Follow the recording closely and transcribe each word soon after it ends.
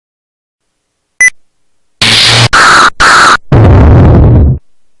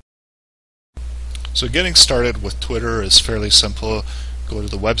So getting started with Twitter is fairly simple. Go to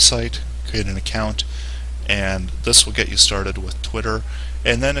the website, create an account, and this will get you started with Twitter.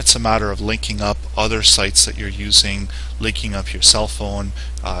 And then it's a matter of linking up other sites that you're using, linking up your cell phone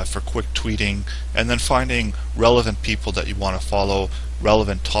for quick tweeting, and then finding relevant people that you want to follow,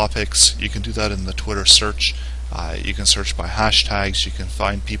 relevant topics. You can do that in the Twitter search. You can search by hashtags. You can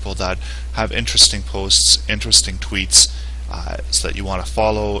find people that have interesting posts, interesting tweets so that you want to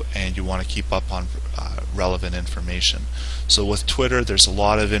follow and you want to keep up on relevant information. So with Twitter, there's a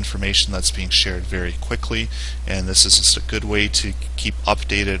lot of information that's being shared very quickly, and this is just a good way to keep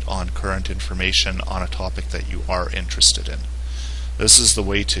updated on current information on a topic that you are interested in. This is the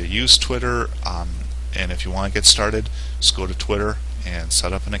way to use Twitter, and if you want to get started, just go to Twitter and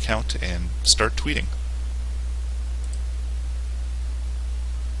set up an account and start tweeting.